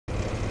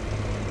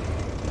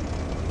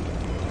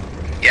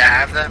Yeah,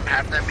 have them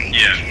ATG.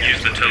 Yeah,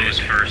 use the tows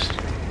first.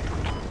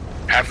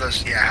 Have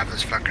those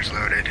fuckers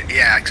loaded.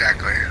 Yeah,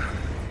 exactly.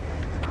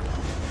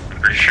 I'm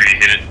pretty sure you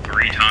hit it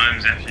 3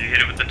 times after you hit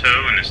it with the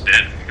tow and it's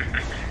dead.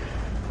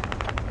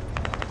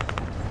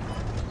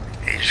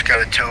 You just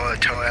gotta tow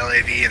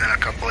LAV and then a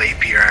couple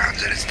AP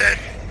rounds and it's dead.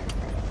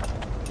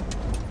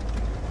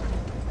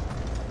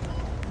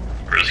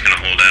 We're just gonna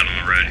hold out on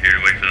the road here,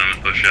 wait for them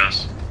to push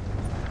us.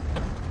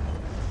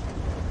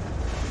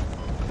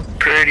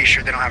 Pretty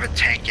sure they don't have a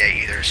tank yet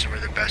either, so we're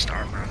the best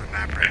armor on the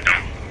map right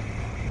now.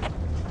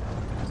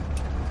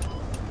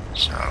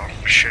 So,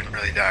 we shouldn't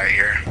really die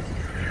here.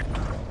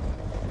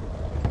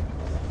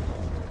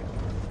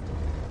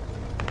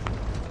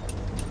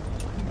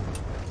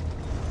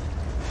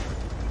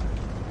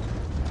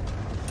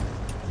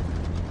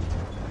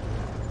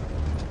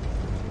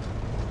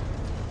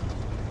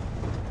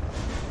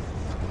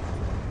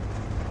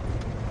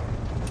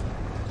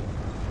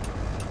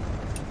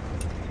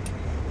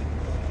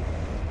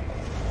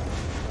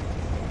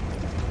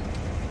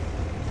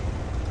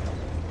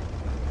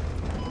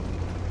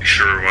 Be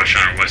sure we're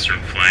watching our western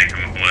flank.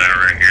 I'm gonna hold out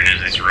right here near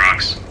these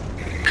rocks.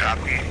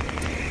 Copy.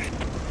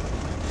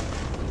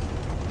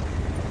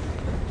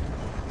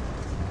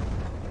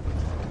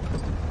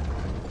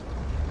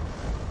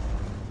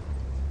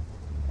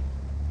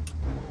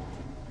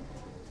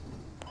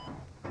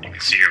 You can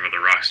see over the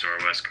rocks to our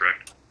west,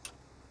 correct?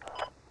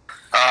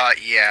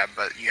 Yeah,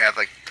 but you have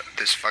like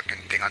this fucking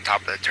thing on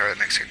top of the turret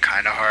that makes it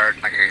kind of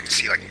hard. Like I can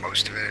see like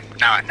most of it.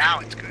 Now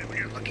it's good when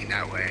you're looking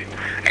that way.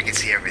 I can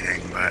see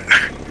everything, but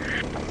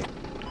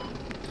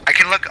I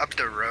can look up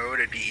the road.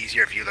 It'd be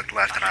easier if you looked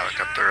left and I looked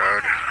up the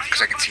road,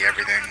 because I can see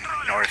everything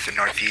north and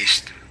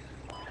northeast.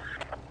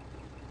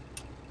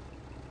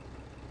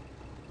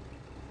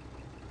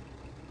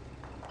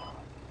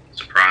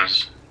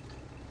 Surprise.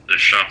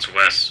 There's shots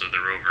west, so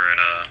they're over at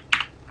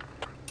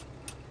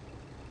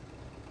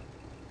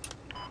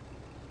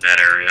that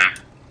area.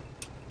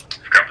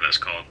 I forgot what that's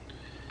called.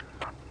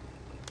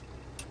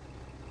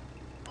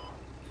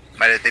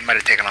 They might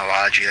have taken a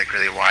logi like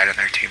really wide on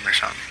their team or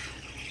something.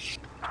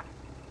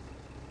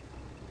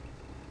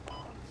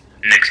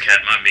 Next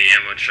cat might be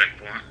ammo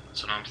checkpoint.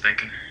 That's what I'm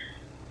thinking.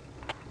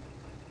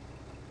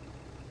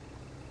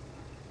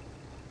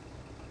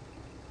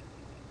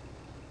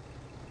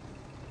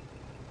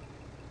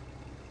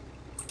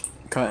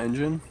 Cut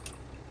engine?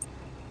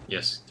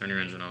 Yes, turn your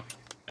engine off.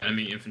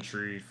 Enemy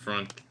infantry,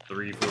 front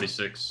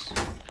 346.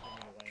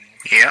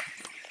 Yep.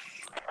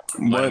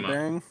 What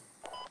bearing?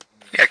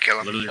 Yeah, kill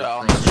him. Literally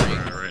Oh,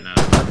 front right now. I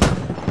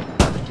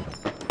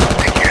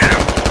think you hit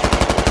him.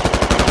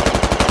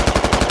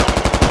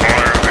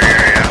 More over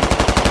here, yeah.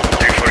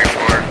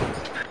 344.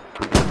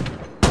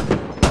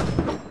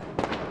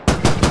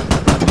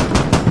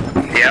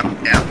 Yep.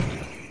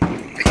 I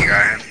think you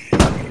got him.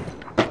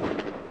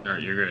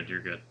 Alright, you're good, you're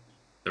good.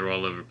 They're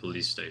all over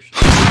police station.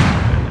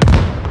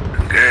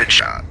 Good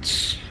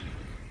shots.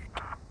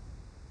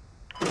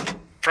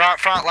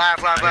 Front, left.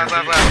 655.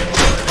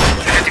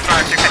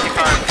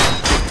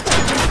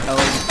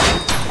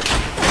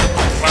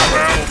 Wow,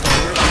 bro.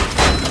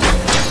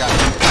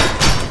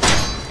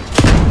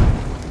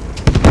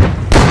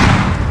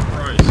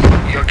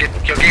 You'll get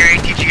your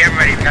ATGM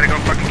ready. We gotta go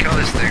fucking kill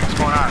this thing. What's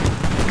going on?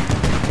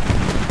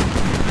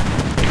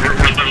 We're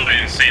literally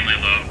insanely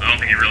low. I don't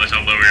think you realize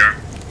how low we are.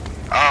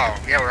 Oh,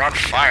 yeah, we're on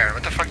fire.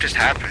 What the fuck just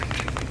happened?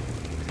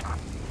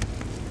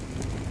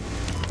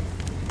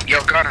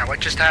 Yo, Gunner, what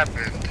just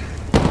happened?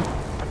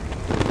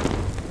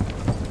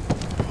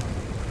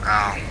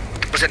 Oh.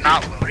 Was it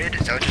not loaded?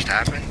 Is that what just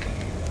happened?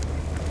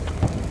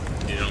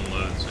 It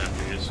unloads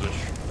after you switch.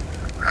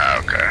 Oh,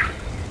 okay.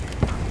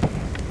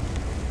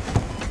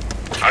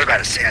 I was about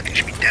to say, I think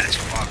he should be dead as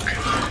fuck.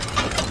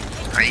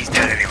 I mean, he's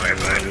dead anyway,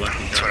 but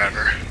it's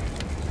whatever.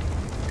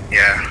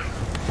 Yeah.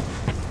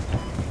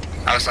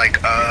 I was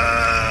like,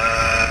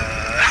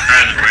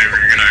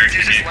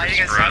 Dude, just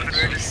lighting us up and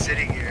we were just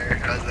sitting here.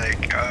 I was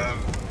like,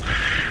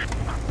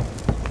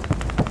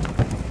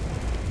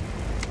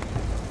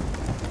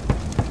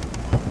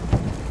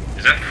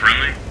 Is that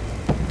friendly?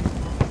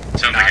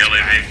 Sounds like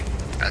LAV.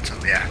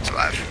 Yeah, it's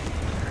alive.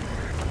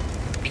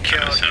 He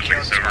killed Sounds like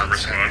it's a rubber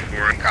squad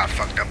for it. Got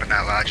fucked up in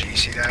that lodge, you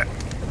see that?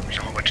 There's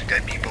a whole bunch of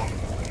dead people.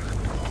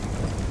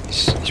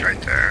 He's right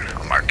there.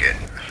 I'll mark it.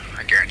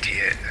 I guarantee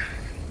it.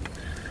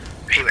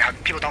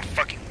 People don't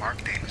fucking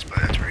mark things, but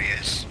that's where he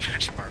is.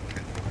 Just marked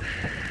it.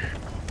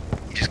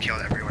 He just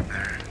killed everyone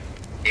there.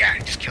 Yeah,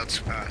 he just killed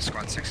Squad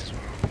 6 as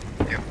well.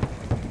 Yep.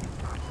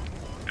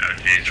 Oh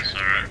Jesus,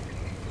 alright.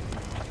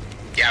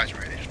 Yeah, I was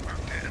right, they just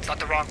marked it. It's not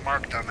the wrong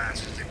mark,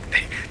 dumbasses.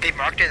 They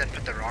marked it and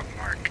put the wrong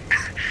mark.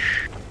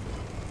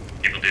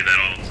 People do that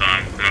all the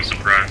time, I'm not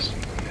surprised.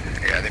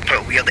 Yeah, they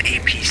put wheeled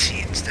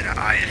APC instead of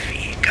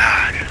IFE.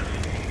 God.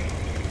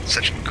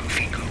 Such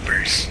goofy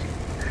goopers.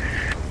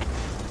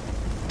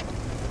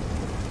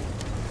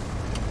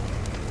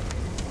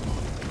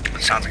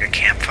 Sounds like a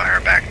campfire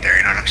back there,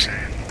 you know what I'm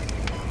saying?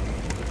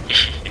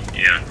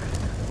 Yeah.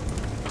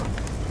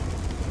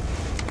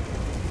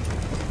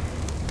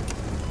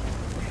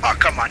 Oh,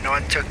 come on, no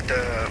one took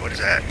the, what is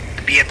that?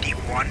 The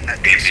BMD-1? That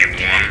thing's so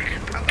unique.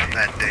 I love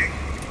that thing.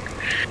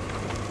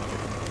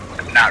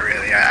 Not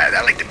really,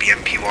 I like the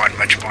BMP-1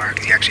 much more,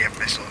 because you actually have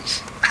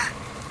missiles.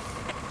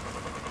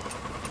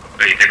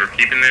 So you think we're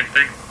keeping that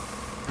thing?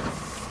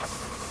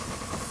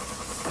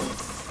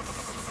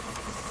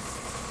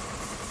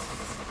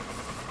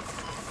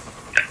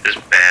 Got this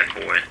bad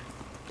boy.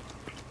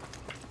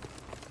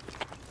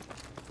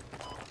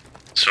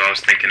 So I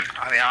was thinking...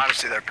 I mean,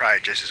 honestly, they're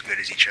probably just as good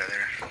as each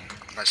other.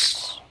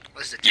 Unless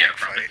the tank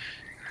fight.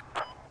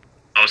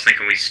 I was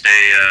thinking we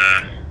stay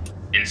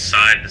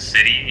inside the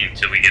city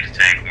until we get a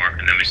tank mark,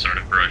 and then we start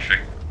approaching.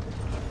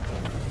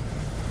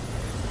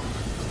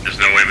 There's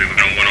no way we would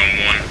go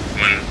one-on-one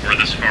when we're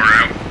this far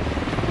out.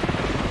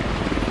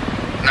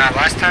 Nah,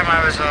 last time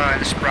I was on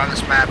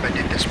this map, I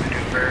did this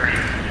maneuver,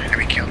 and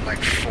we killed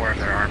like 4 of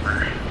their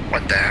armor.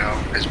 What the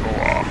hell is the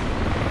wall?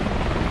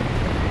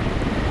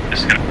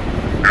 It's gonna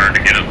be hard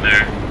to get up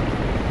there.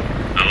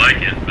 I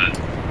like it, but...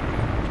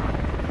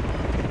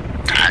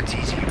 Ah, it's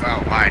easy. You go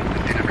out wide,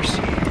 but they never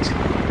see it.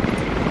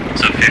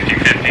 It's a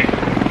 50-50.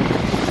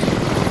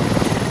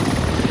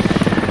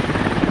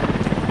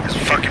 This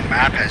fucking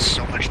map has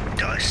so much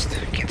dust,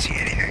 you can't see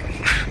anything.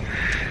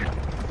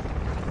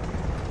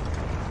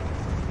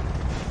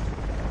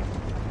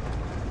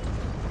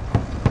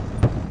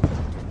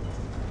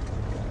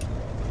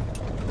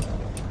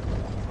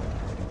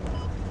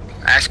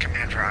 Ask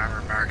command for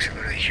armor marks, I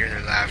literally hear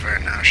their lava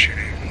right now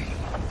shooting.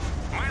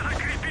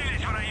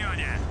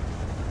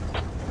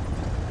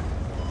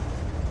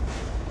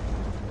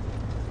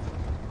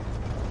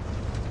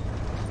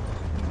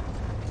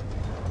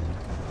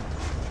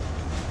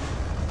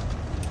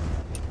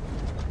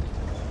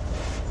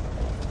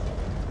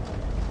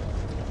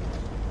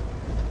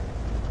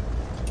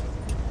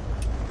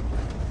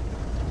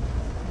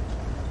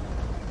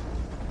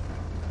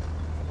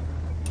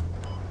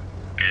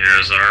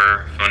 Here's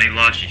our funny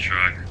Lachi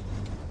truck.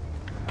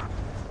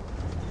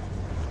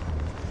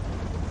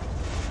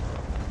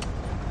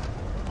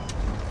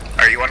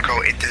 You want to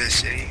go into the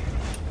city?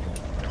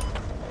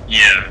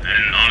 Yeah,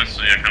 and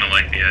honestly, I kind of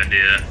like the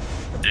idea.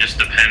 It just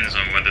depends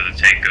on whether the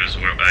tank goes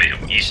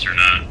east or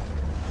not.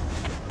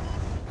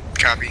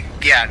 Copy.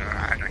 Yeah,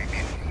 I know what you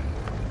mean.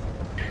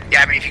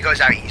 Yeah, I mean, if he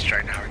goes out east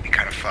right now, it'd be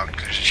kind of fucked.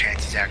 There's a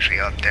chance he's actually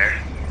up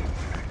there.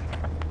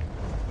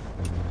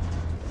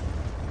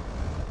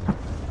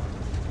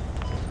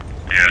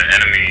 Yeah, an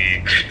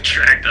enemy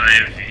tracked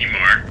IFV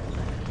mark.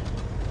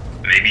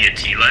 Maybe a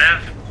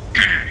T-Lav?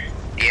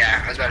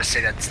 Yeah, I was about to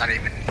say that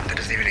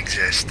doesn't even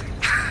exist.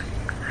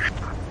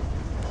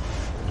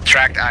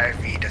 Tracked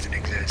IFV doesn't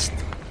exist.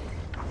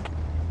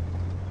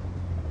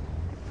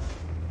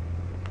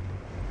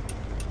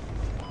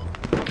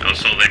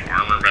 Also, they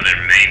armor by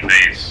their main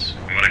base.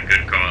 What a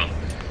good call.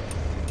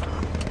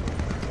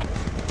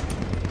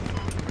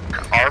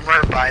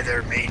 Armor by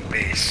their main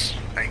base.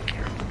 Thank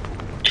you.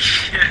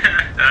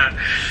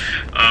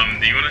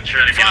 Do you want to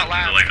try to get up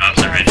into, like,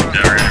 observation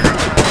tower?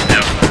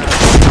 Yep.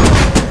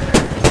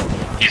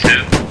 He's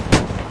hit.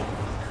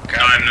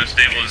 Time, no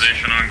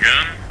stabilization on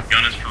gun.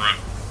 Gun is front.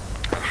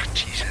 Oh,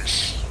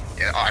 Jesus.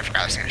 Yeah, I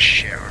forgot I was gonna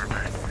share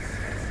armor.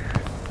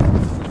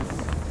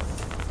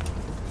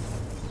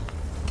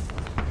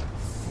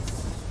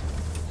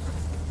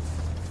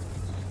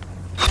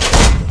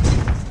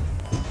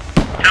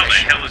 How the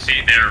hell is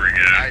he? There we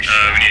go.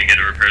 We need to get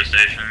to a repair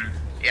station.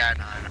 Yeah,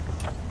 no.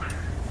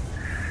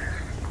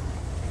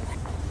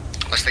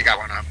 Unless they got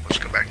one up, let's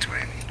go back to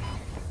it.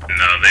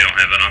 No, they don't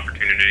have an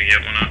opportunity to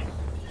get one up.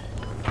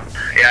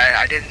 Yeah,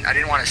 I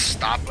didn't want to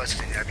stop us,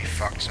 because that'd be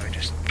fucked, so I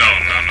just no.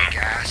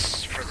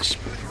 gas for the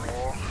smooth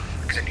roll,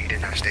 because I knew you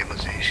didn't have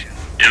stabilization.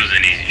 It was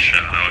an easy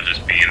shot, I was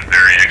just being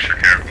very extra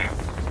careful.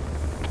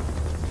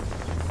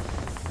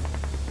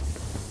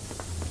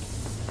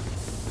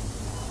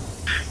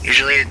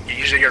 Usually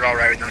you're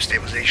alright with no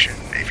stabilization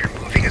if you're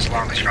moving, as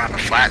long as you're on a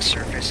flat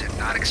surface and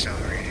not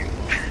accelerating.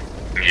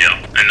 Yeah,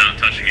 and not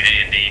touching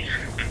A and D.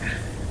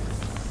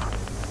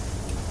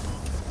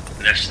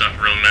 That stuff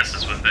real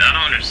messes with it. I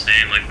don't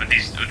understand, like, with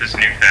this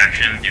new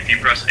faction, if you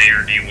press A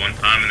or D one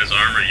time in this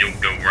armor, you'll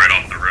go right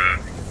off the road.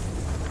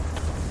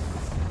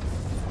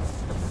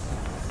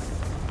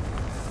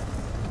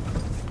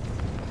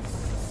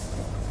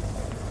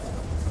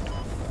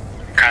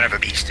 Kind of a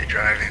beast at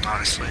driving,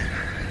 honestly.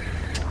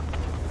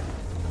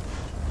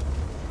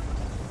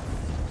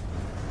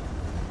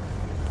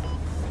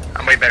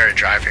 I'm way better at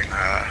driving,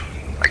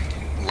 like,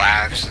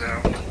 lavs,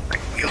 though.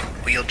 Like,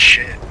 wheeled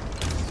shit.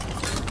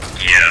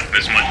 Yeah,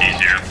 it's much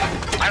easier.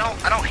 I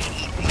don't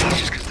hate these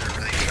just because they're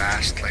really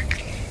fast,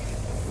 like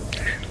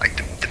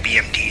the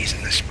BMDs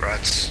and the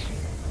Spruts.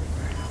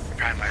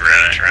 Probably my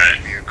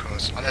favorite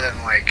vehicles. Other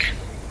than, like,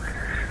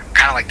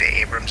 kind of like the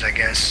Abrams, I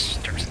guess,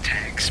 in terms of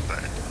tanks,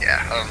 but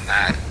yeah, other than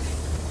that.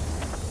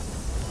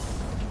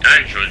 I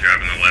enjoy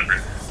driving the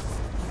Leopard.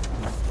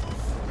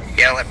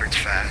 Yeah, Leopard's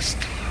fast.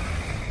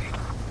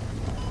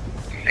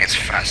 I think it's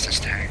the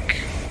fastest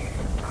tank.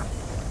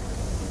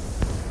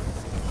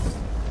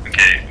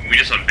 Okay, we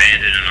just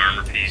abandoned an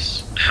armor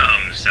piece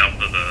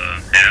south of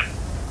the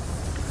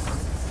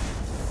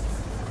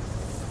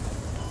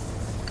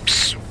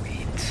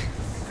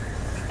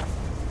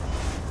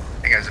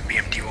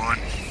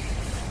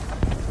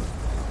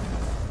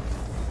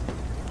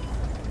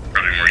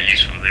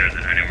useful there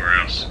than anywhere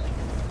else.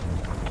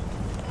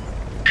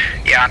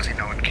 Yeah, honestly,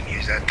 no one can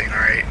use that thing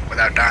alright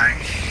without dying.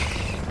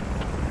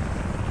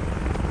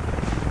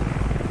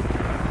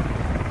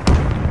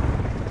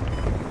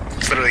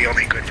 It's literally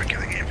only good for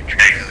killing infantry,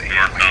 really.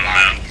 Marked on the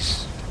map.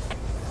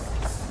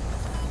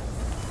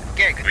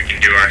 Yeah, good. We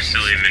can do our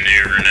silly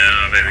maneuver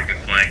now, maybe we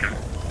can flank them.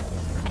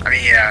 I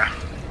mean, yeah.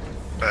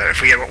 But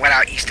if we went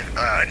out east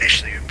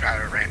initially, we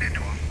probably ran into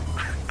them.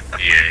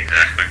 Yeah,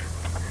 exactly.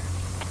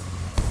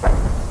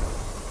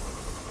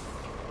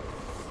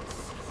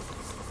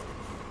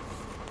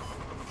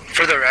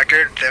 For the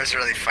record, that was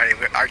really funny.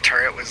 Our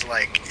turret was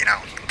like,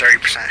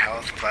 30%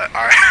 health, but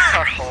our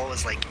hull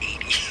was like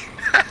 80.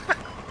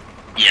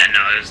 Yeah,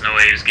 no, there's no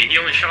way he was getting. He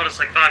only shot us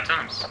like 5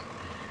 times.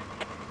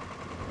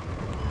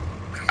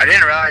 I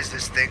didn't realize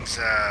this thing's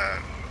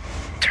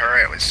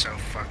turret was so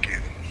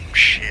fucking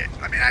shit.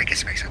 I mean, I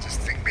guess it makes sense. This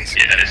thing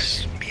basically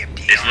has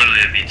BMD. It's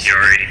literally a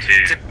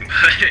VTR-82.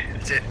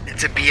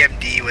 It's a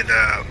BMD with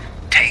a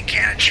tank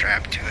cannon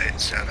strapped to it,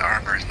 so the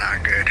armor is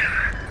not good.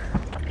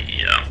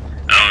 Yeah,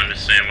 I don't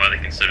understand why they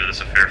consider this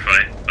a fair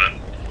fight, but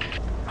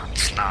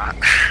it's not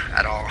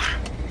at all.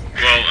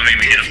 Well, I mean,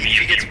 we get a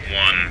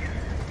BMD-1.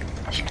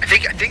 I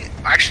think.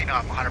 Actually, no.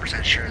 I'm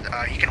 100% sure.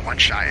 He can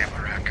one-shot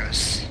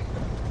Amaracas.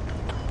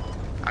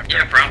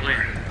 Yeah, probably.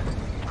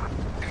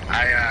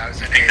 I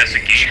was in think that's a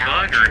game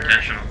bug or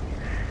intentional?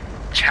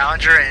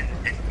 Challenger in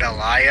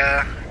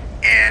Belaya,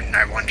 and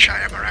I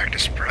one-shot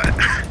Amaracas Brut.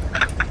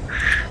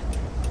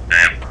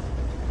 Damn.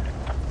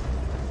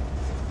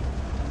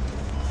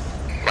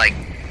 Like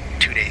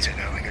 2 days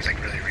ago. Like it was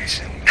like really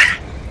recent.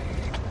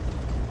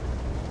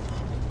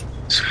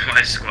 So why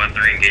is Squad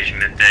 3 engaging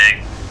the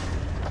tank?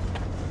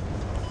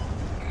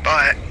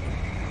 But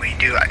we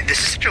do. This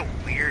is such a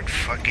weird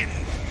fucking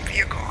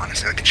vehicle,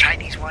 honestly. Like the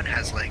Chinese one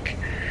has like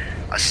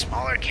a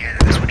smaller cannon.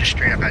 This one just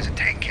straight up has a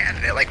tank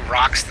cannon. It like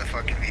rocks the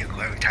fucking vehicle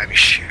every time you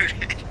shoot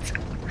it.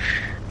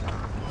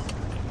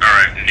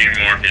 Alright, New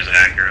Morph is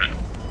accurate.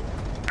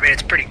 I mean,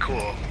 it's pretty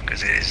cool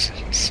because it's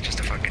just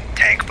a fucking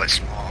tank but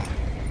small.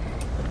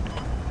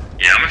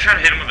 Yeah, I'm gonna try to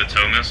hit him with a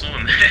tow missile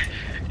and then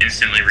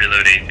instantly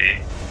reload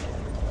AP.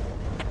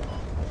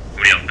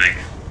 What do y'all think?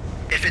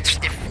 If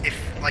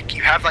like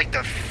you have like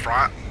the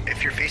front,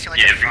 if you're facing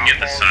like yeah, the front if we can get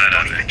the hole, side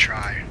don't of even it.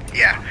 try.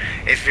 Yeah,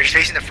 if you're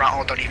facing the front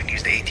hole, don't even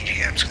use the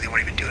ATGMs because they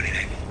won't even do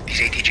anything.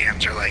 These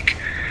ATGMs are like,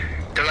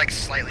 they're like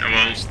slightly.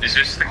 Well, is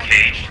this the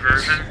caged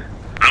version?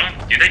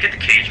 Do they get the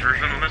caged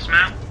version on this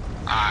map?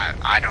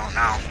 I don't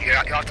know.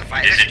 You'll have to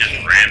find. Is it just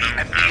caged, random?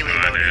 Immediately I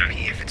have no load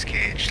idea. AP if it's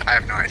caged. I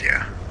have no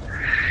idea.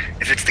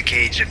 If it's the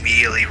caged,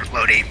 immediately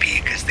load AP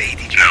because the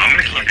ATGM. No, I'm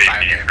gonna keep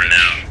AP for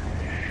now.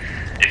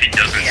 If he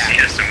doesn't see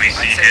us and we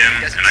see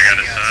him, and I got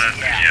a side,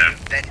 yeah.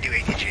 Then do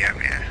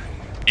ATGM, yeah.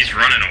 He's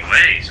running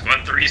away. Squad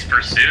 3's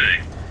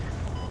pursuing.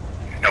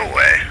 No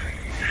way.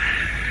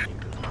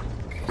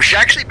 We should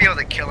actually be able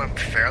to kill him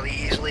fairly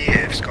easily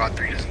if Squad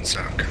 3 doesn't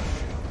suck.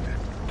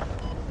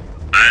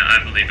 I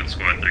believe in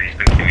Squad 3. He's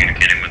been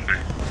communicating with me.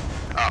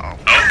 Uh-oh.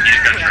 Oh, he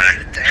just got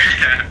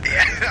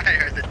Yeah, I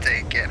heard the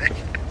tank cannon.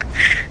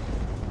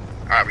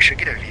 Alright, we should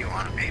get a view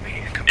on him,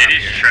 maybe. It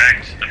is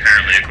tracked,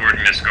 apparently,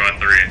 according to Squad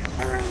 3.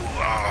 Ooh,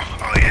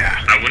 oh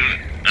yeah. I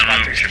don't know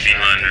if we should be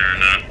behind her or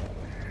not.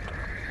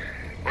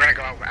 We're gonna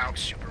go out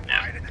super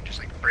wide and then just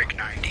like break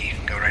 90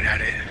 and go right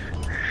at it.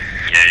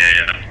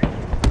 Yeah.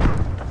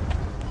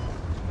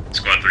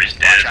 Squad 3's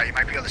dead. Watch out, you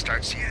might be able to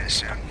start seeing it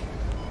soon.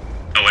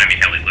 Oh, enemy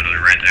heli literally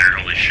right there.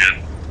 Holy shit.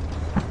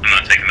 I'm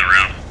not taking the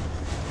round.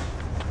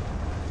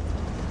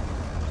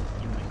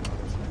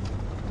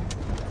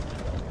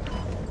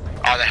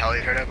 Oh, the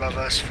heli's right above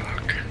us?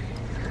 Fuck.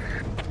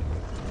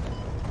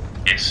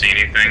 Can't see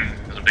anything.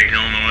 There's a big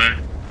hill in the way.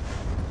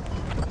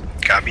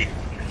 Copy.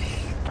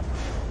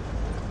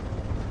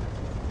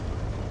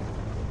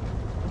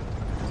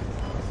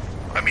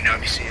 Let me know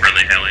if you see it.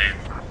 Friendly heli.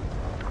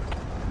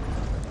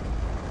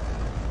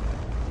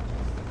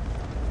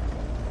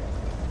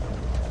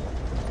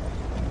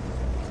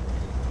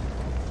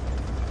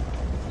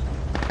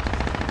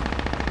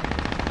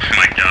 Oh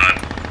my god.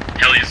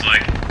 Heli's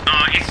like,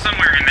 oh, he's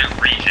somewhere in that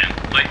region.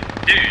 Like,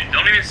 dude,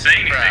 don't even say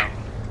anything. Bro.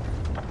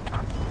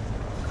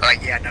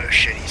 Like, yeah, no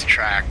shit, he's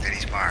tracked and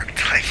he's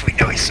marked. Like, we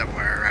know he's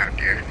somewhere around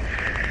here.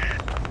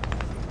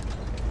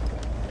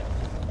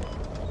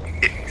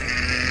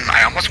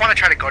 I almost want to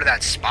try to go to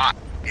that spot,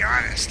 to be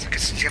honest.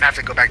 Because he's gonna have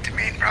to go back to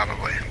main,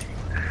 probably.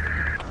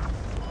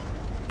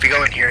 If we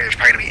go in here, there's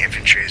probably gonna be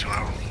infantry as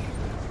well.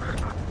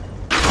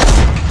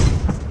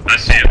 I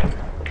see it.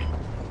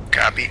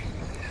 Copy.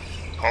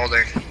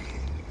 Holding.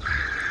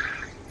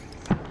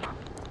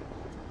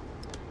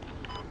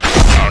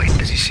 Oh,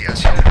 does he see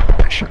us yet?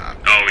 Good shot.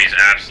 Oh, he's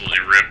absolutely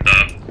ripped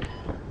up.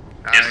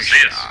 He doesn't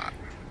see us.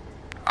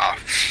 Oh,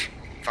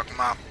 fuck him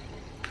up.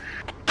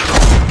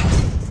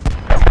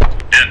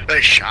 Dead.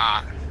 Good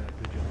shot.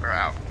 We're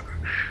out.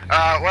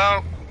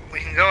 Well, we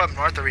can go up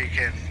north or we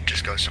can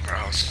just go somewhere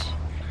else.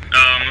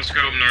 Let's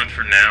go up north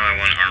for now. I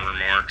want armor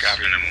marks,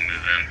 Copy. and then we'll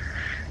move in.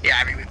 Yeah,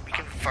 I mean, we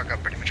can fuck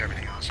up pretty much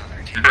everything else on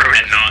their team. Bro,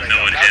 did not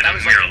know it hit him.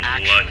 was We are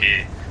actually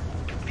lucky.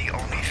 the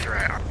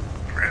threat.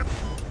 Really.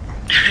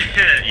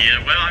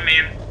 Yeah, well, I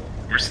mean,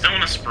 we're still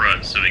in a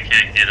sprud, so we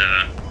can't get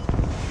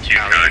too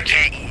No, we cocky.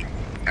 can't eat.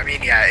 I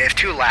mean, yeah, if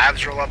two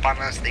labs roll up on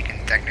us, they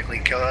can technically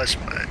kill us,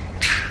 but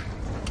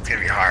it's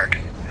gonna be hard.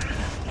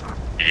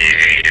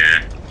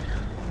 Yeah.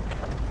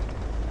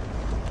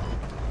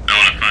 I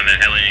want to find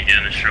that heli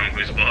again and show him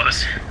who's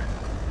boss.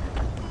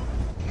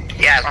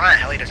 Yeah, as long as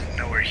Heli doesn't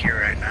know we're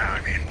here right now,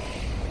 I mean...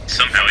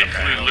 Somehow he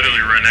flew literally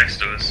right next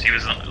to us. He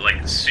was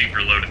like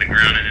super low to the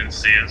ground and didn't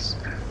see us.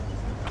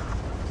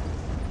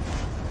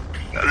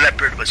 The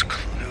Leopard was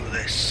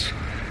clueless.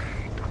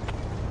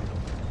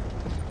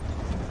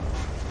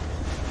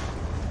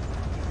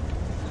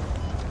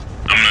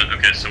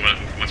 Okay, so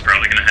what's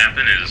probably gonna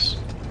happen is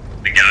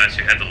the guys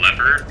who had the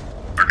Leopard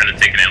are gonna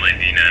take an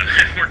LAV now.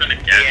 We're gonna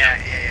get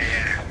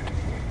Yeah.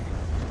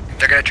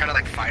 They're gonna try to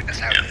like find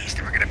us out east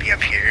and we're gonna be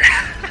up here.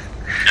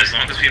 As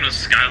long as we don't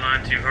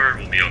skyline too hard,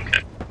 we'll be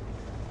okay.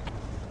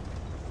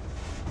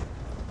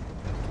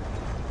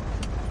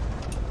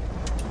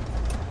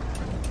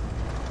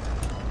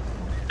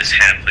 This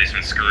hat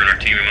placement's screwing our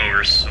team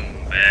over so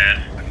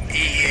bad.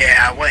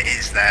 Yeah, what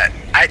is that?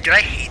 Dude,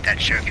 I hate that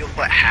shit. People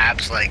put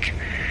habs like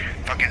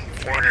fucking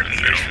 400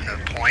 meters from the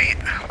point.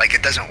 Like,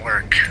 it doesn't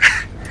work.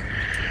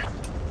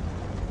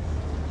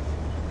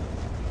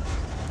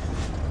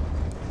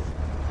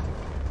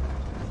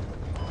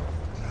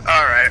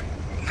 Alright.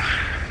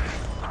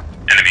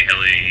 Enemy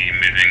heli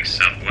moving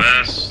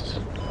southwest.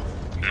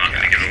 I'm not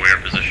gonna give away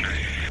our position.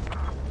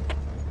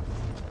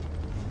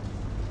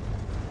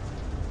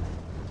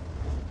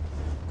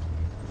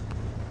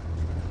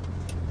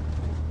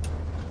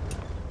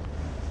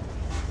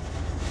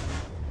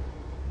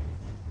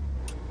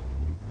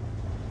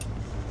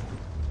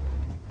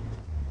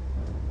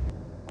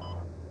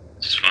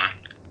 This is fine.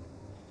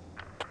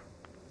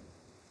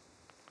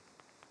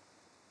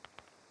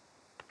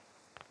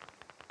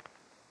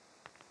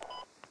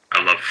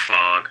 I love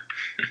fog.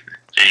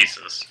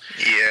 Jesus.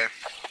 Yeah.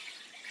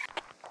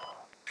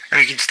 I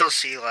mean, you can still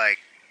see like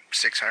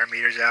 600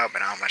 meters out, but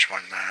not much more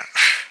than that.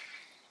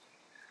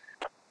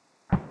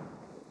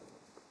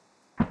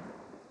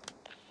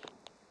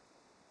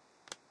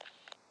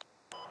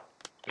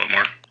 What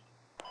more?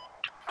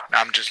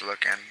 I'm just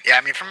looking. Yeah,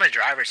 I mean, from a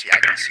driver's seat, I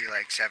can see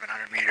like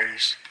 700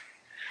 meters.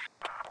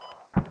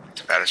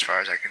 It's about as far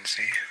as I can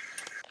see.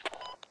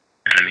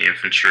 Enemy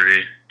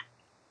infantry.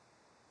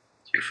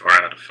 Too far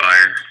out of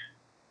fire.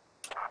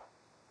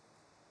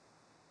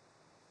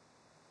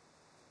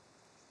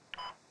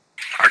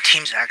 Our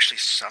team's actually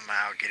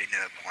somehow getting to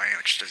the point,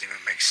 which doesn't even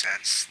make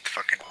sense. The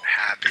fucking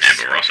hab is Yeah,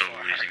 but we're also so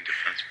far. losing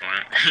defense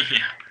point. Yeah.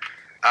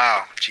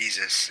 Oh,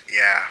 Jesus.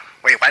 Yeah.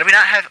 Wait, why do we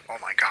not have... Oh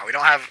my god, we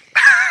don't have...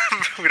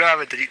 we don't have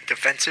a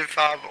defensive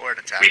fob or an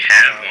attack We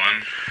had fob.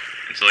 one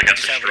until it got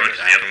just have destroyed it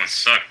because the other one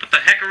sucked. What the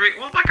heck are we...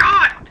 Oh my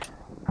god!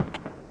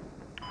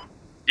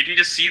 Did you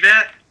just see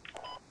that?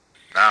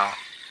 No.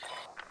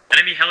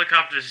 Enemy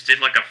helicopters did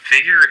like a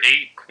figure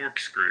 8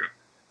 corkscrew.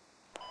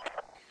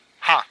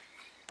 Huh.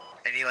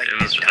 And he like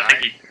It was... didn't I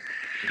think die?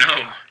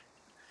 he... No.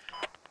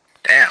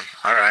 Damn,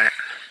 alright.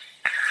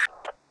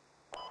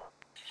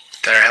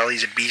 Their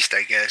heli's a beast,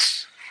 I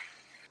guess.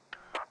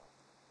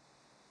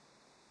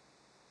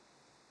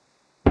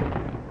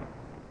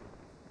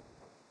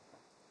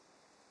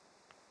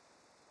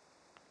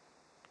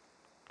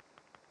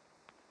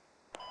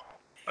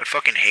 I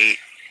fucking hate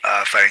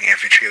fighting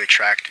infantry with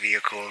tracked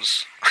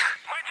vehicles. But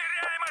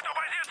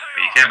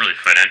you can't really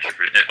fight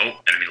infantry. Oh,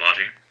 enemy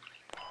lodging.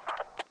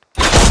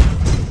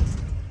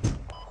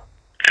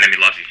 Enemy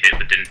lodging hit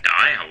but didn't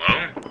die?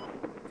 Hello?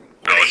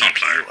 Oh, it's on AP,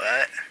 fire.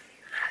 what?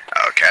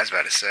 Oh, okay, I was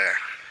about to say.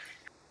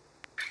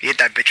 You hit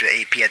that bitch with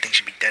AP, I think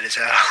she'd be dead as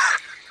hell.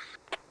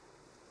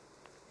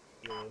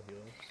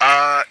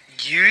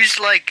 Use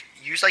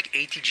like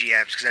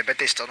ATGMs, because I bet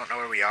they still don't know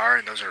where we are,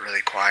 and those are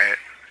really quiet.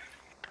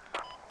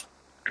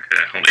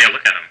 Okay, yeah,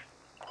 look at him.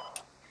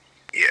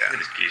 Yeah.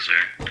 Look at this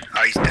geezer.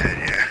 Oh, he's dead,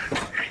 yeah.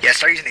 Yeah,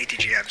 start using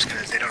ATGMs,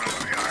 because they don't know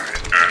where we are,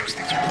 and those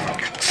things are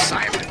fucking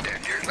silent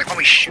down here. Like, when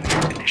we shoot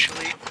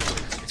initially,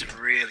 it's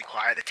really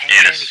quiet. The tank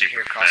And cannon it's you can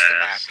hear super across the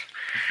map. fast.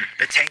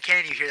 The tank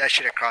cannon, you hear that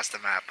shit across the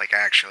map, like,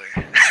 actually.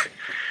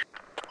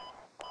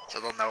 So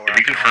they'll know where Did we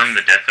I'm confirm going.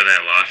 the death of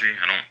that Logi?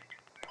 I don't...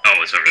 Oh,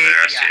 it's over there,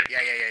 I see it.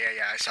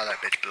 Yeah. I saw that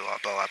bitch blow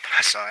up.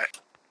 I saw it.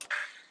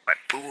 Went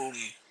boom.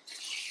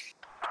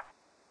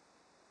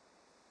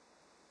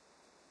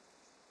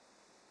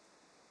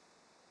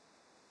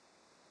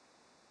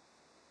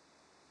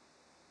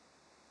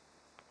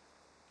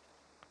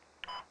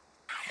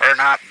 We're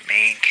not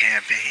main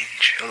camping.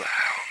 Chill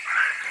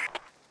out.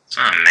 It's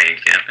not main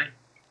camping.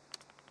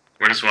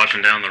 We're just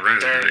watching down the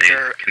road. They're and they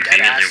dead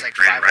conveniently ass like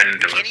ran right 500.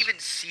 into We can't us. even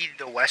see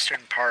the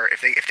western part.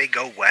 If they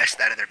go west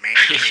out of their main,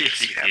 we can't even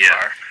see that Yeah.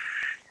 far.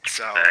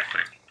 So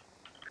Exactly.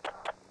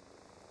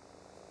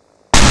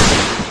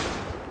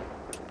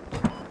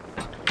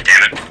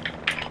 Damn it.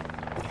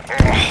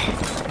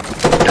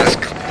 oh, that's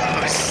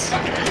close. I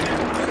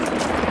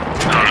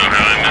don't know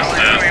how I missed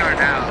Well, we that. are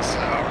now, so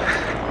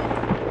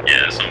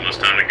Yeah, it's almost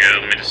time to go.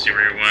 Let me just see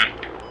where you went.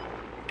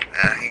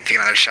 you can take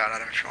another shot at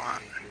him if you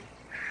want.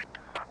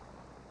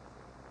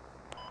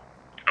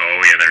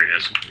 Oh yeah, there he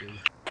is.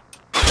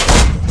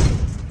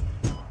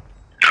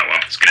 Oh well,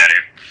 let's get out of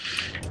here.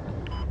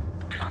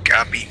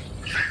 Copy.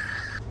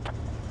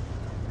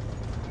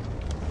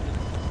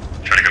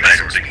 Try to go back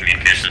over to the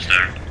communications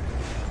tower.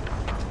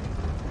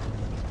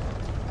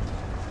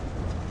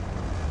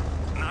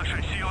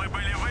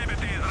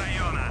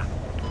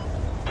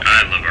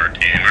 I love our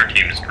team. Our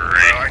team is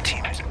great. Oh, our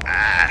team is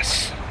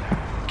ass.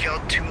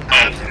 Killed 2 Oh,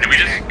 labs did we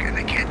just? and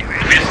they can't do We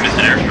anything. just missed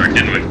an airstrike,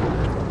 didn't we?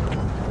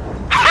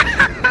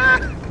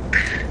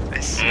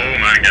 Oh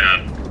my god.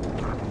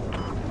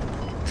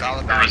 It's all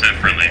Or about. was that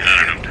friendly?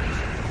 I don't know.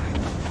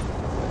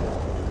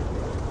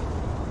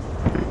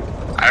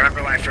 I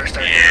remember when I first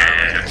started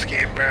getting this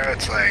game, bro.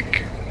 It's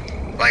like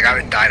I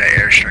would die to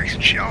airstrikes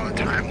and shit all the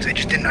time because I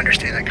just didn't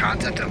understand that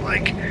concept of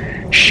like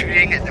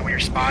shooting and then when you're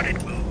spotted,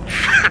 move.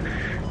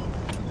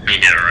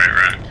 Yeah,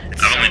 right.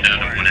 It's I've so only done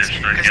boring. one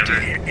airstrike Because ever.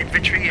 dude,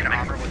 infantry and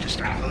armor will just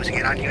start closing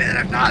in on you, and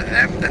if not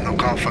them, then they'll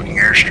call a fucking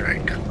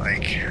airstrike.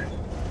 Like,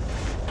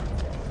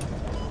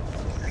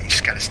 you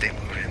just gotta stay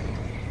moving.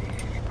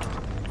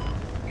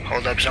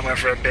 Hold up somewhere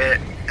for a bit,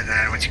 and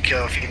then once you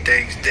kill a few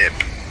things, dip.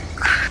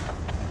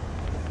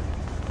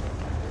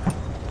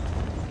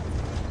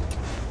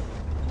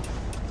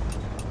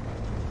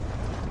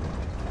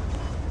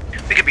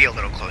 We could be a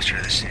little closer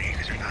to the city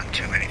because there's not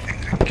too many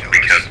things that can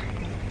kill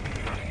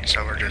us.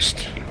 So we're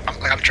just,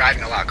 I'm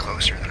driving a lot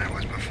closer than I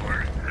was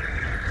before.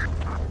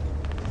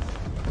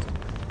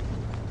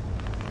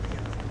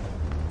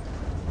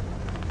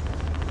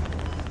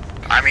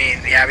 I mean,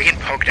 yeah, we can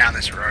poke down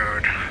this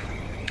road.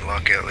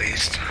 Look, at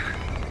least.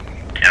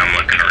 Yeah, I'm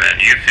looking around.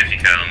 You have 50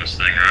 cal on this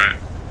thing, right?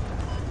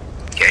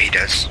 Yeah, he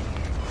does.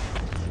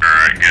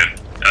 Alright, good.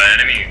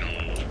 Enemy,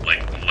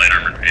 like, light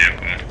armored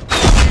vehicle.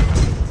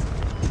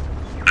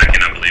 I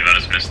cannot believe I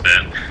just missed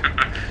that.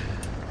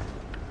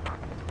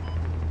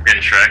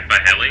 Getting tracked by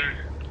heli?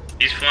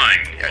 He's flying.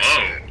 Yes,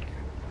 Whoa.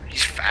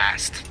 he's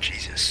fast.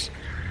 Jesus.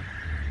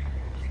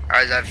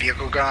 Alright, is that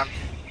vehicle gone?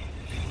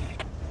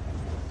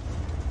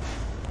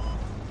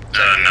 No,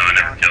 I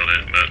never killed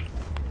it, but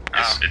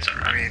it's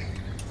alright. I mean,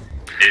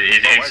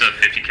 It's a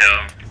 50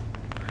 cal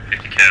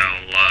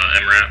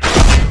MRAP.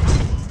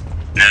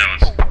 Now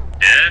it's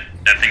dead?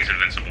 That thing's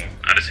invincible.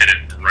 I just hit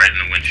it right in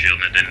the windshield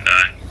and it didn't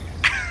die.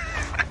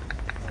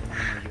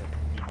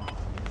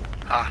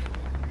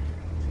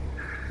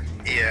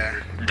 Yeah.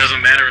 It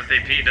doesn't matter if they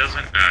pee, does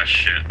it? Ah,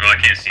 shit. Well, I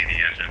can't see the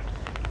engine.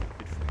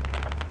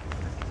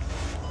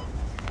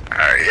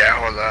 Alright, yeah,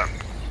 hold up.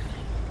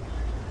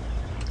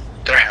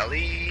 Their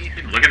heli.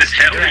 Look at this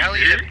heli, Their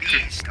heli's a dude.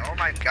 beast. Oh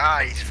my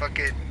god, he's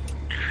fucking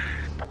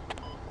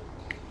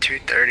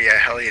 230. A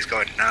heli is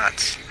going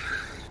nuts.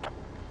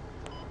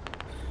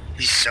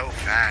 He's so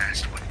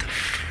fast. What the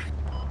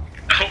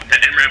Oh, the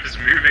MRAP is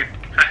moving.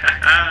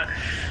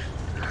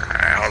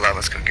 Alright, hold on,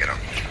 let's go get him.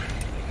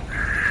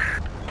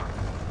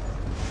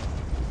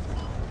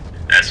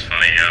 That's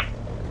funny, yeah.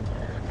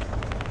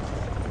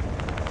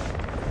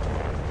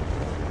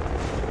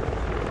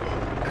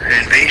 An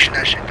invasion,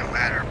 that shit don't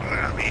matter, but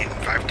I mean,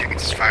 5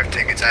 tickets is 5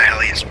 tickets. That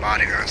heli is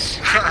spotting us.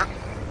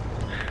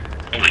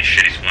 Holy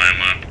shit, he's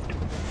flying up.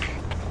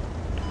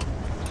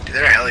 Dude,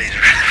 their heli is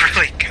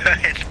really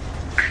good.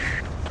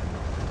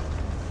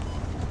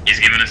 He's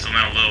giving us a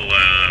little,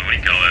 what do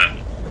you call that?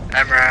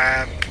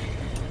 MRAP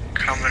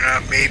coming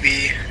up,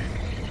 maybe.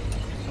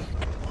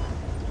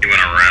 He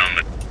went around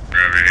the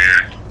over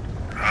here.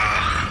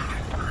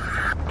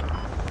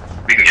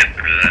 We can get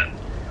through that.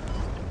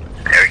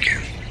 There we go.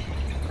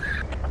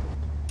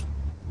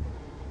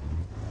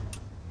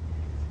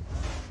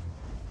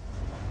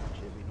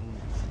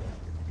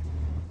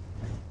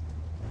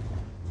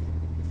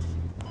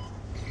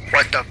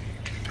 What the?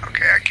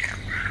 Okay, I can't.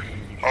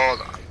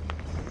 Hold on.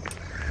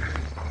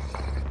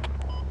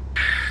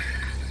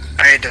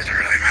 I mean, it doesn't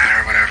really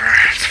matter, whatever.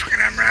 It's fucking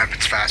MRAP,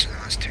 it's faster than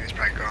us too, it's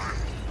probably gone.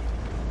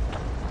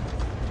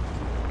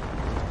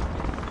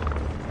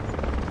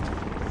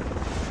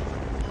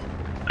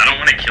 I don't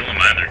want to kill him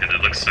either because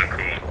it looks so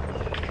cool.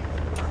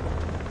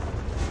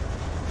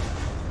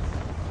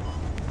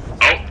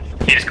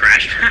 Oh, he just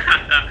crashed.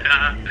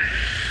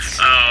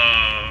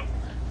 Oh,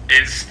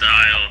 in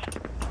style.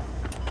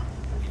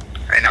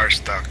 Right now we're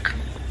stuck.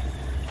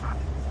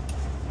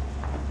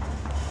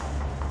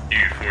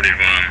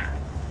 U-41.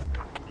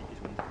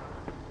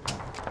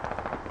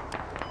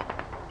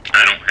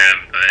 I don't have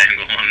the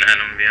angle on that,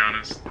 I'm gonna be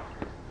honest.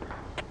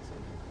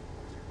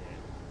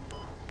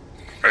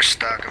 We're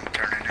stuck, I'm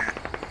turning it.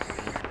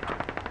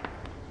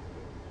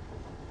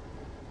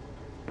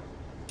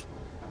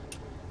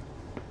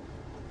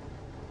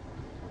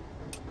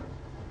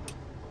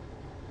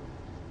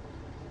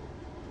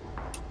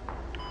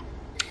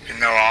 Even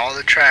though all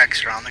the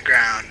tracks are on the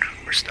ground,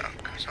 we're stuck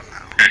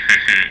somehow.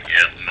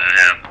 Yep, that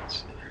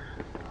happens.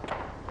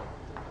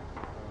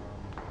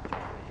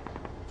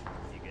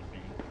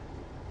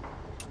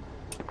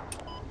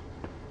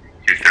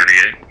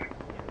 U-38.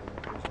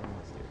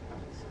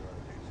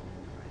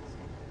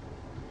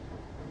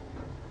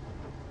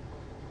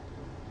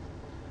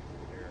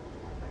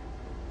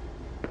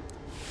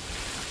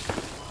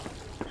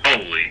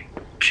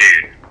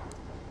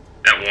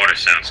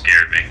 sound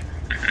scared me.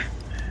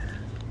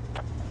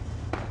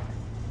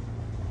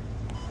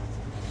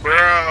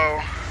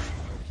 Bro.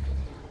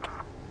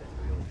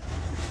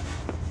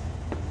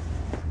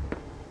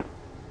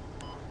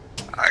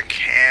 I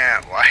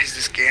can't. Why is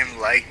this game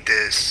like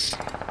this?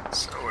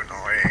 So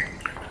annoying.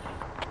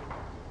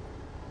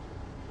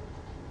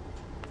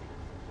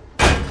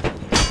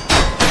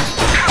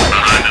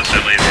 Behind us,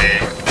 LAV.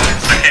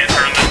 I can't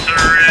turn the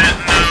turret,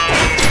 no!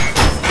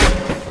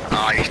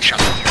 Oh, you shot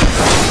the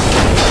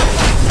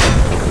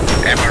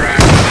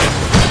Amaranth.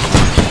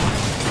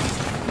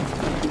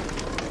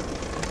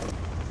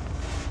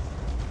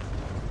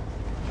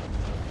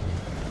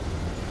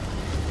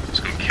 Let's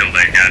go kill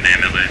that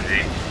goddamn LAV.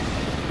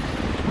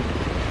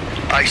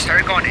 He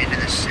started going into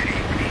the city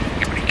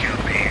when he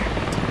killed me.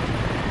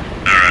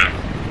 Alright.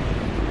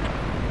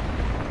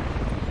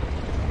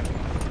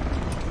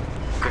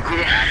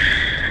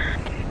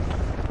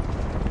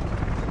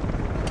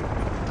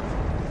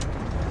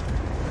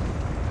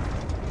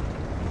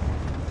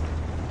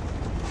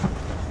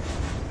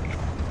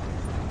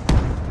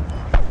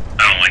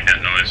 I don't like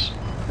that noise.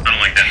 I don't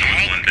like that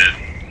noise one bit.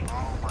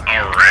 Oh my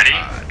Already?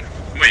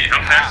 God. Wait, how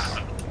fast is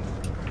it?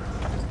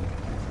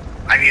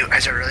 I mean,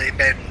 has it really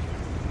been,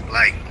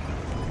 like...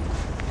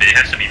 It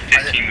has to be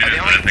 15 minutes they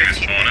for that thing to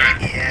spawn out.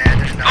 Yeah,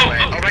 there's no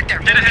way. Oh, right there.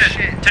 Get Holy ahead.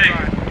 shit. Tank.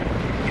 Come on.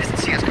 He doesn't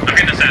see us. I'm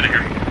getting us out of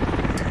here.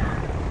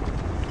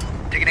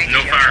 Take an AT.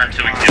 No fire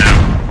until we can get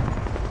out.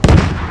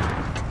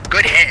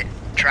 Good hit.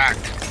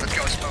 Tracked. Let's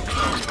go. Smoke.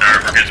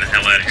 Alright, we're getting the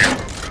hell out of here.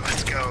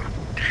 Let's go.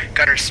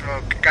 Gutter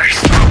smoke. Gutter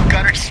smoke.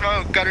 Gutter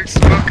smoke. Gutter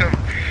smoke him.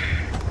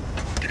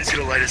 He's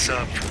gonna light us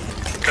up.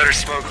 Gutter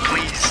smoke,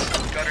 please.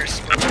 Gutter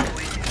smoke,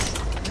 please.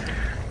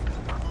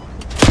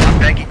 I'm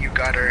begging you,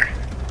 Gutter.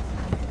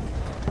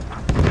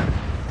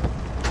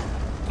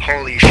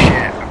 Holy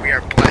shit, we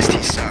are blessed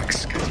he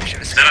sucks. Cause you should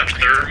have Is that a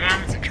third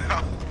one?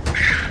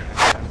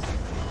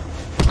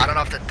 I don't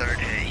know if the third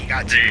hit. He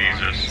got too long.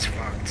 Jesus. He's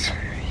fucked.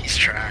 He's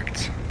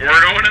tracked.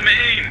 We're going to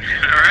Maine.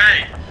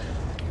 Alright.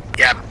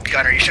 Yeah,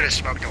 Gunner, you should have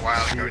smoked a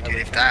while ago, dude.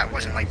 If that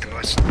wasn't like the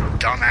most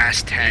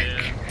dumbass tank.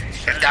 Yeah.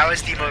 If that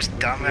was the most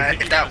dumbass,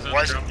 if that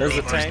wasn't the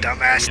most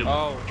dumbass,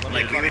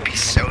 like we would be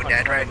so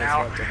dead right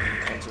now.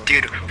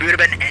 Dude, we would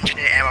have been engine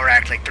and ammo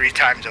racked like 3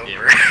 times over.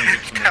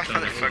 That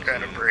motherfucker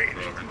had a brain.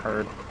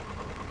 Heard.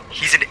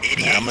 He's an idiot,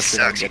 Yeah, he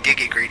sucks, he did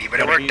get greedy, but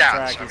it worked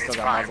out, so I mean it's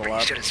fine, but you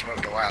should have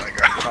smoked a while ago.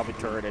 Probably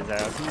turret his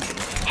ass.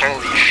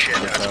 Holy shit,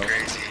 that's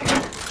crazy.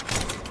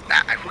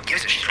 Nah, who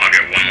gives a shit? I'll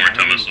get one more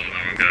Thomas and then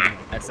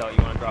we'll go. XL,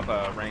 you want to drop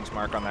a range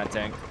mark on that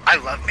tank? I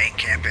love main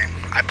camping.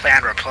 I play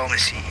on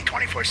diplomacy,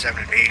 24/7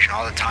 invasion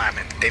all the time,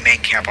 and they main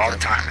camp all the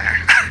time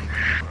there.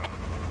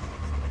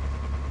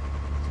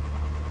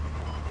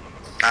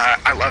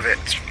 I love it,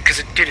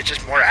 because dude, it's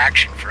just more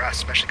action for us,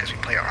 especially because we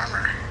play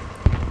armor.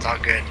 It's all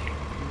good.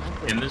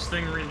 Can this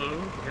thing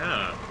reload?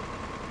 Yeah.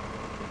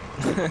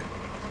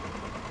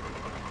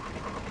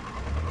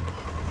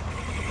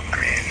 I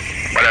mean,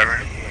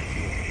 whatever.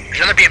 There's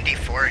another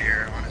BMD4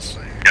 here,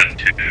 honestly. Got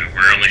 2.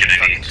 We're only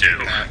gonna need 2.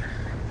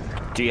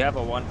 Do you have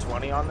a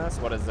 120 on this?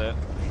 What is it?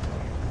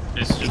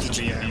 It's just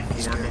a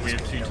BMD4, but we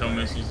have 2 tow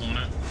missiles on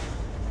it.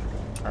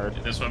 Or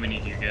That's why we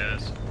need you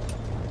guys.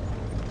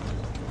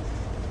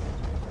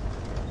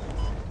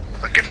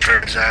 Looking for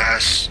his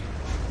ass.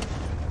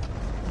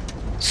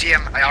 See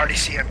him, I already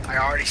see him,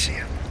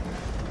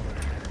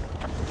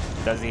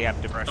 does he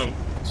have depression?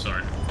 Oh,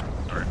 sorry.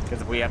 Sorry.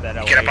 Because if we have that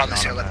Get up on elevation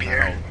this hill him, up then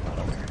here.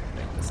 that'll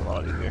make this a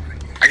lot easier.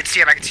 I can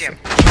see him.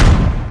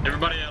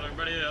 Everybody out,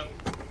 everybody out.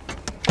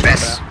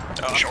 Miss.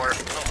 Short.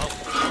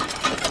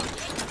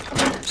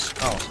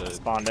 Oh,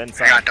 spawned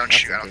inside. Hang on, don't That's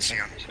shoot, I don't see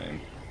interesting.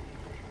 him.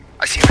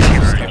 I see him.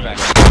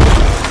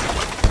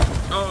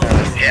 Oh,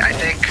 Yeah, I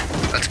think.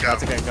 Let's go.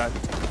 That's okay, go ahead.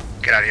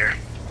 Get out of here.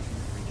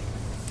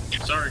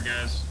 sorry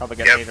guys. Probably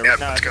get Yep, later. yep,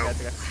 No, let's it's go. okay,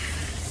 it's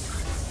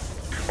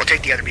okay. We'll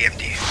take the other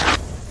BMD.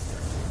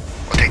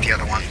 We'll take the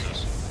other one.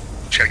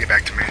 Just gotta get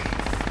back to me.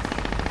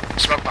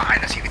 Smoke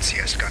behind us, you can see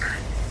us, Gunner.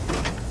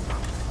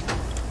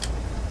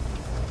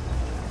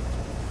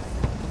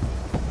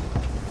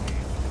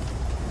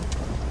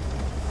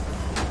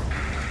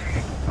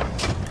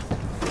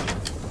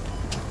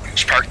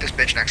 Just park this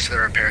bitch next to the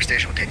repair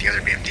station, we'll take the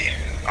other BMD.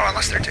 Oh,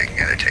 unless they're taking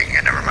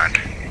it, never mind.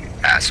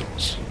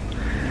 Assholes.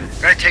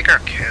 We're gonna take our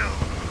kill.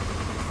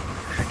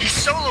 He's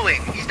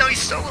soloing! He's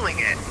soloing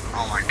it!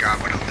 Oh my god,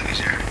 what a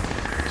loser.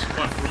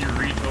 Squad for you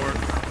retard.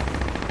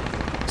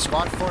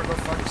 Squad 4, go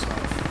fuck yourself.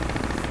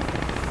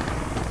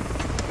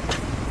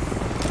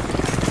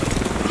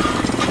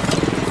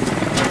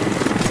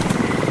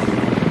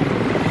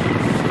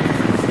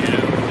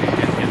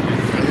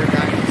 Other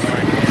guy is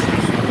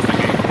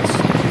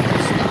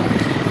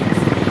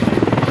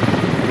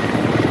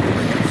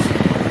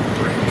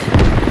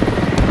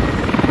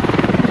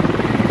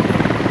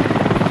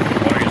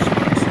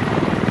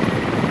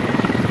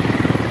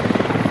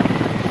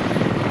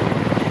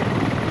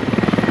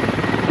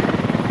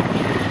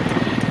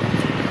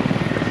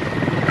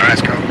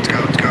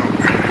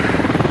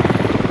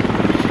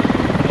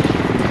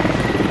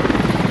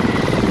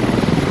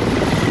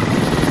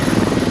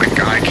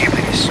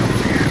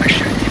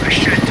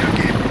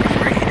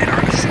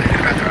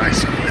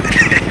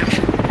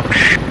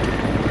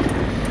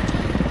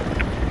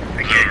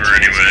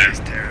there. He's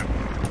terrible.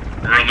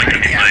 We're only gonna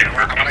be Yeah, playing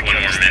for I a wanna couple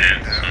kill more this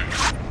minutes. thing,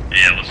 So.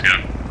 Yeah, let's go.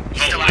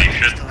 He's still out Holy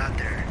there. He's shit. still out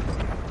there.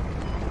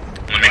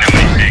 Let me know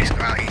when you see.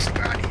 Go out east.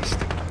 Go out east.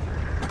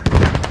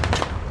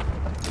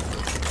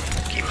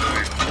 Keep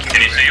moving. Keep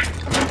Can you moving. see him?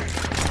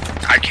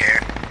 I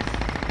can't.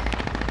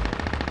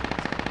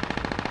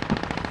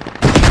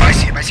 Oh, I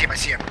see him. I see him. I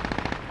see him.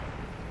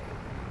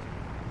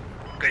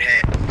 Good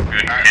hit.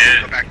 Good Alright,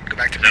 hit. go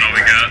back to Is that all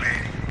we got?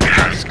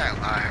 Yeah, this guy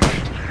alive.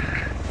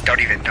 Don't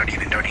even.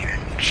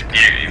 Shit.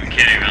 You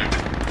can't even.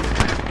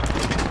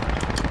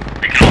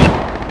 We can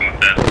all with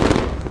that.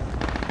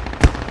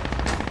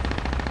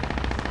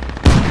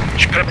 You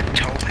should put up a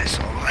tow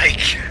missile, like.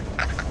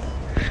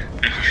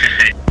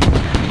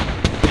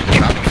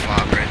 Drop a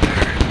fob right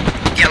there.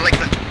 Yeah, like,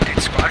 look,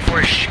 dude, Squad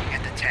 4 is shooting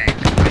at the tank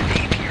with the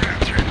AP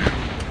rounds right now.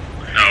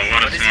 Oh,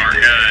 what a is he smart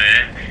doing? guy,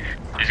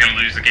 eh? He's gonna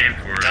lose the game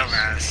for us.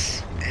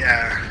 Dumbass.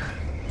 Yeah.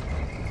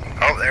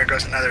 Oh, there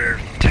goes another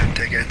 10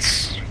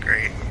 tickets.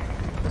 Great.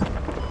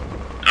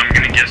 I'm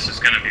gonna guess it's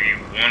gonna be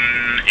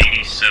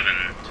 187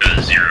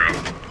 to 0.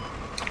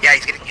 Yeah,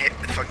 he's getting hit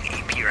with fucking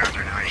AP rounds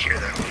right now. I hear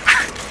them.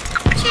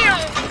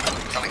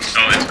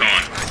 Oh, it's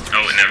gone.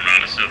 Oh, never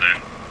mind, it's still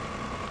there.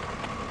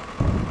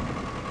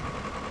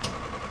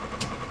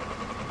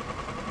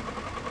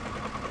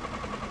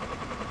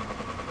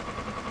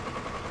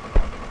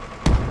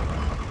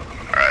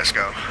 Alright, let's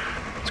go.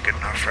 It's good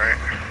enough, right?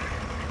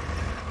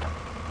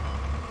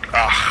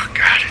 Oh,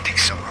 God, it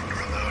takes so long to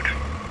reload.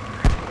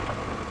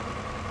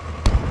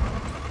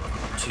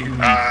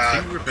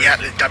 Yeah,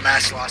 the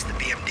dumbass lost the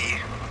BMD.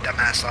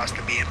 Dumbass lost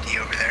the BMD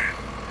over there.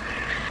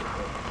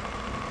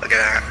 Look at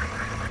that.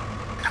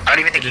 I don't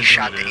even think he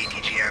shot the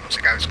ATGMs.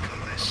 Like, I was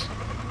clueless.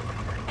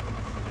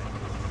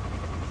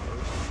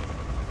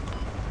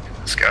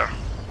 Let's go.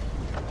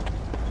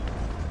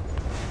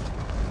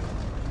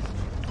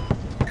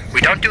 We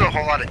don't do a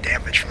whole lot of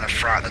damage from the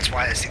front. That's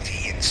why this thing's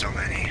eating so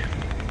many.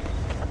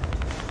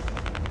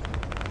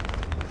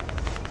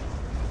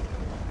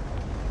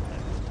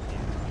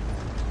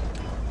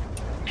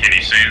 Can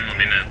you see him? Let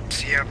me know.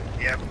 See him?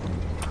 Yep.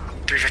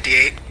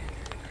 358.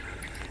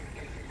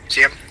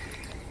 See him?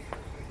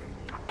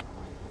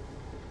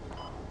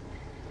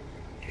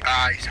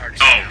 Ah, he's hard to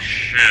see. Oh,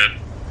 shit.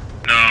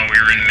 No, we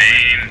were in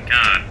Maine.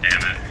 God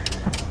damn it.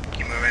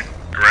 Keep moving.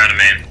 We're out of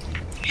Maine.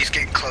 He's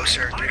getting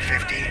closer.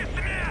 350.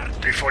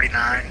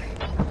 349.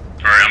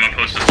 Alright, I'm gonna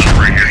post this up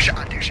right here.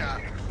 Take a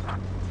shot.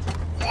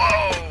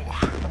 Whoa!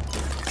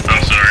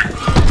 I'm sorry.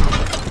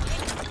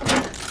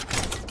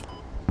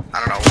 I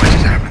don't know what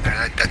just happened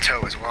there. That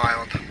toe was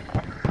wild.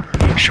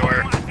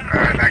 Short.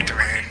 Alright, back to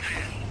main.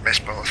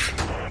 Missed both.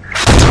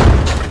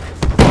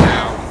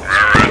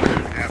 Alright.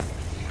 Yep.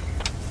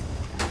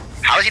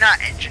 How is he not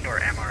engined or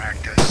MR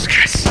active? This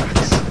guy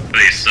sucks. But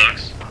he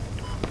sucks.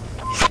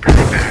 He's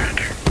pretty bad.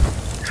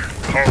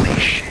 Holy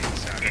shit.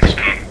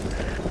 Son.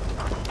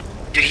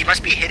 Dude, he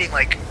must be hitting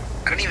like,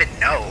 I don't even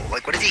know.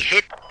 Like, what is he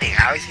hitting?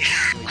 How is he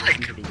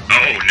like?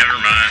 Oh, never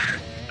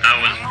mind. I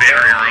was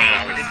very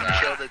wrong. We didn't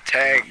kill the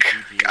tank.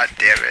 God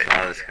damn it.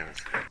 Oh, this kind of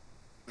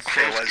It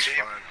was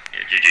fun.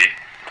 Yeah, GG.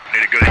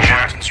 Need to go to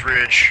Johnson's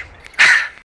Ridge.